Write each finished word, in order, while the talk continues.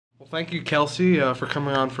Well, thank you, Kelsey, for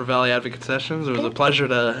coming on for Valley Advocate Sessions. It was a pleasure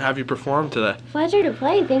to have you perform today. Pleasure to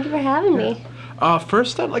play. Thank you for having me.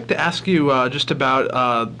 First, I'd like to ask you just about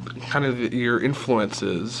kind of your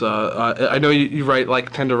influences. I know you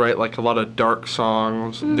tend to write like a lot of dark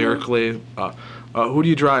songs lyrically. Who do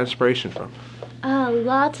you draw inspiration from?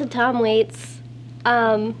 Lots of Tom Waits,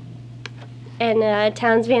 and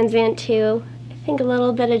Townes Van Zandt too. I think a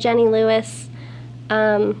little bit of Jenny Lewis.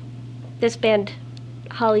 This band,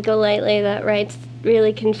 Holly Golightly, that writes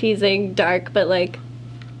really confusing, dark, but like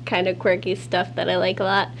kind of quirky stuff that I like a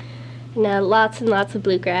lot. And lots and lots of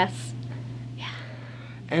bluegrass. Yeah.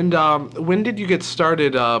 And when did you get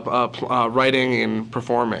started writing and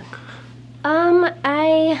performing?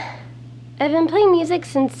 I've been playing music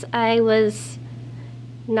since I was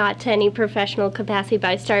not to any professional capacity, but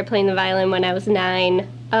I started playing the violin when I was 9.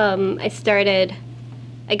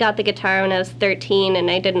 I got the guitar when I was 13, and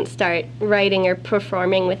I didn't start writing or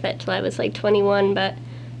performing with it till I was like 21, but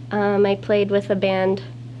I played with a band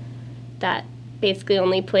that basically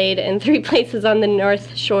only played in 3 places on the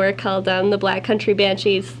North Shore called the Black Country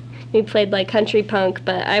Banshees. We played like country punk,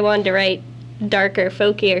 but I wanted to write darker,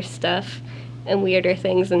 folkier stuff and weirder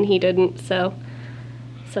things, and he didn't, so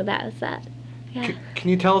that was that. Yeah. Can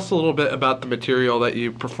you tell us a little bit about the material that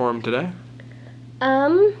you performed today?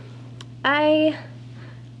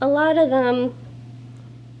 A lot of them,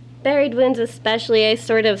 Buried Wounds especially, I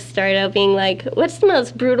sort of started out being like, what's the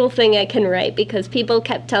most brutal thing I can write? Because people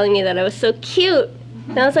kept telling me that I was so cute.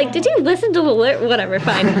 And I was like, did you listen to the whatever,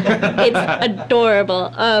 fine. It's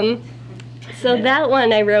adorable. So that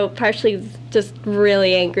one I wrote partially just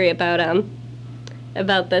really angry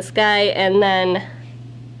about this guy, and then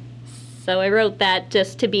so I wrote that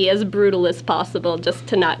just to be as brutal as possible, just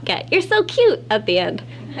to not get, you're so cute at the end.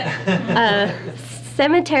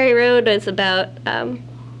 Cemetery Road is about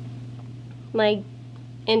like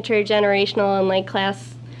intergenerational and like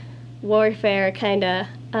class warfare, kind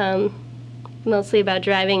of mostly about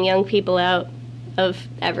driving young people out of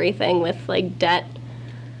everything with like debt.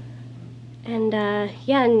 And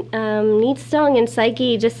Neat Song and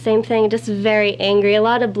Psyche, just same thing, just very angry. A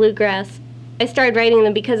lot of bluegrass. I started writing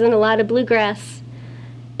them because in a lot of bluegrass,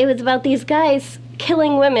 it was about these guys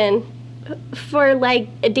killing women for like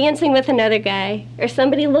dancing with another guy, or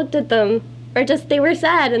somebody looked at them, or just they were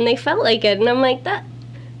sad and they felt like it, and I'm like, that,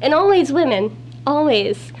 and always women,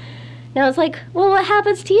 always. And I was like, well, what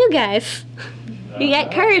happens to you guys? You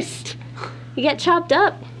get cursed, you get chopped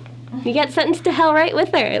up, you get sentenced to hell right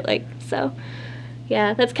with her, like, so,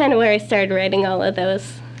 yeah, that's kind of where I started writing all of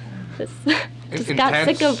those. Just got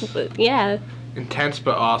sick of, yeah. Intense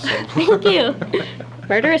but awesome. Thank you.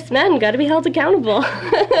 Murderous men, gotta be held accountable.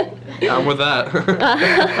 I'm with that.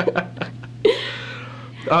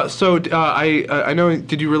 I know,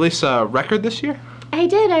 did you release a record this year? I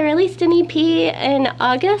did. I released an EP in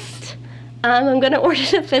August. I'm going to order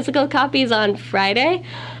the physical copies on Friday.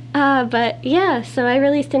 But yeah, so I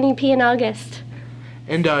released an EP in August.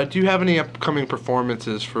 And do you have any upcoming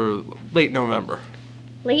performances for late November?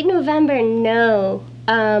 Late November, no.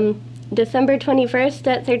 December 21st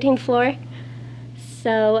at 13th Floor.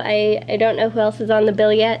 So I don't know who else is on the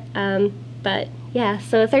bill yet, but yeah,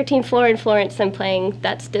 so 13th Floor in Florence I'm playing,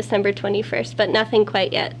 that's December 21st, but nothing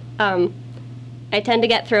quite yet. I tend to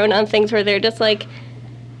get thrown on things where they're just like,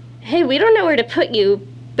 hey, we don't know where to put you,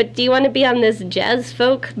 but do you want to be on this jazz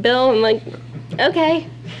folk bill? I'm like, okay.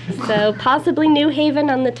 So possibly New Haven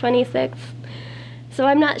on the 26th. So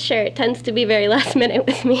I'm not sure, it tends to be very last minute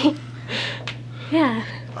with me. Yeah.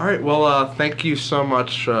 All right, well, thank you so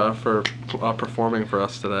much for performing for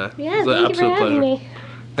us today. Yeah, thank you for having me.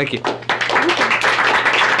 Thank you.